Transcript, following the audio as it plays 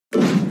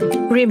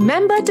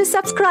Remember to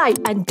subscribe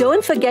and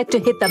don't forget to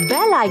hit the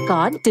bell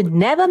icon to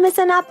never miss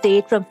an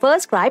update from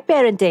FirstCry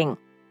Parenting.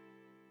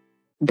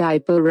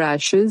 Diaper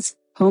rashes,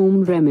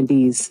 home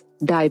remedies.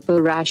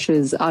 Diaper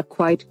rashes are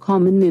quite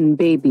common in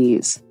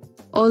babies.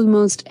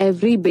 Almost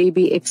every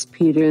baby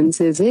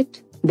experiences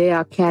it. They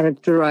are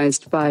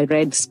characterized by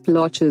red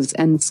splotches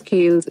and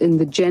scales in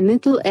the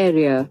genital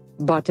area,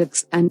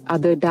 buttocks and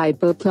other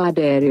diaper-clad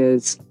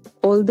areas.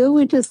 Although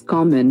it is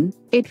common,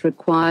 it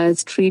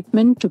requires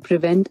treatment to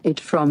prevent it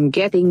from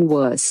getting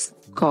worse.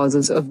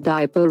 Causes of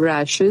diaper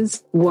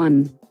rashes: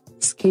 1.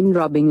 Skin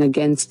rubbing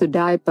against the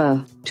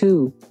diaper.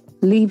 2.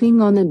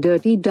 Leaving on a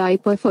dirty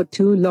diaper for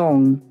too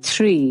long.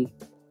 3.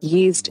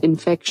 Yeast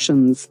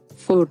infections.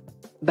 4.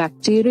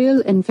 Bacterial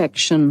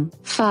infection.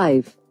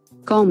 5.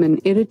 Common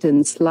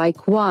irritants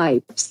like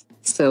wipes,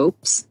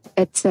 soaps,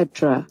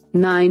 etc.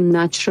 9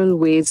 natural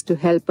ways to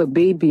help a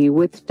baby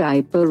with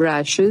diaper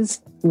rashes.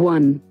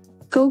 1.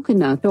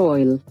 Coconut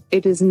oil.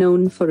 It is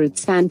known for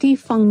its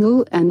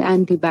antifungal and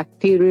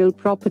antibacterial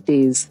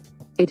properties.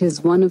 It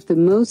is one of the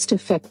most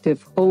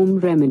effective home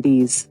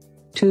remedies.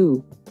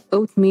 2.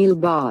 Oatmeal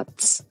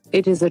baths.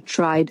 It is a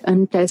tried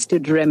and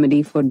tested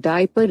remedy for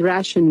diaper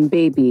rash in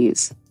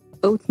babies.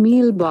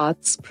 Oatmeal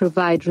baths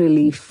provide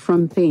relief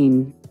from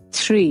pain.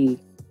 3.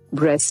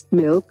 Breast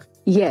milk.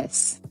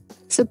 Yes.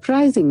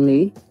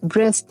 Surprisingly,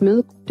 breast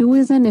milk too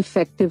is an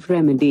effective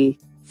remedy.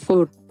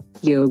 4.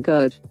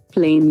 Yogurt.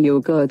 Plain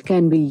yogurt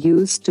can be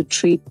used to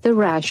treat the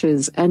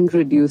rashes and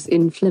reduce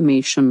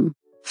inflammation.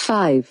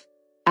 5.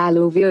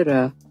 Aloe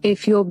vera.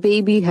 If your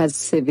baby has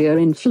severe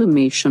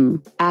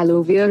inflammation,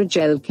 aloe vera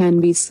gel can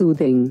be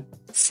soothing.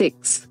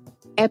 6.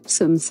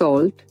 Epsom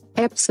salt.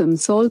 Epsom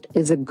salt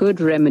is a good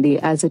remedy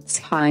as its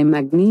high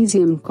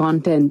magnesium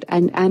content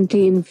and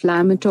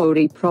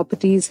anti-inflammatory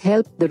properties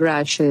help the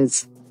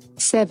rashes.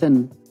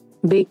 7.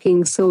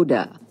 Baking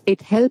soda.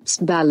 It helps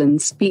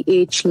balance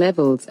pH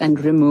levels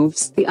and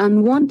removes the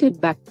unwanted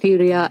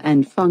bacteria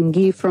and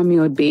fungi from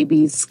your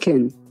baby's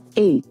skin.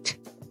 8.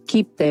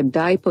 Keep their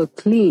diaper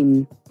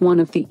clean.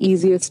 One of the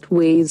easiest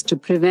ways to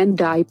prevent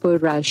diaper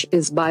rash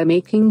is by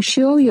making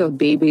sure your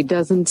baby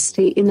doesn't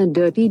stay in a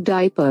dirty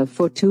diaper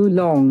for too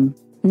long.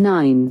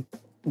 9.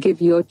 Give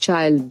your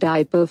child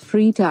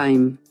diaper-free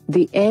time.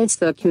 The air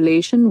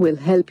circulation will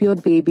help your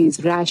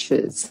baby's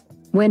rashes.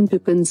 When to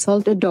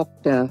consult a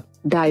doctor?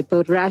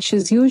 Diaper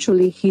rashes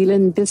usually heal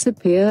and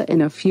disappear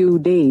in a few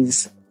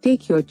days.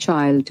 Take your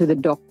child to the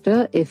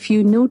doctor if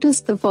you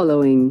notice the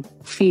following: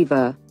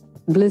 fever,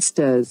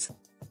 blisters,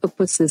 a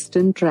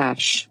persistent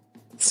rash,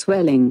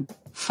 swelling.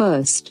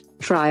 First,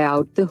 try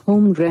out the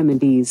home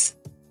remedies.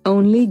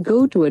 Only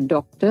go to a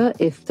doctor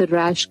if the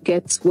rash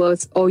gets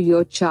worse or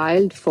your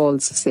child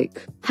falls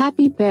sick.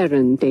 Happy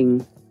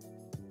parenting!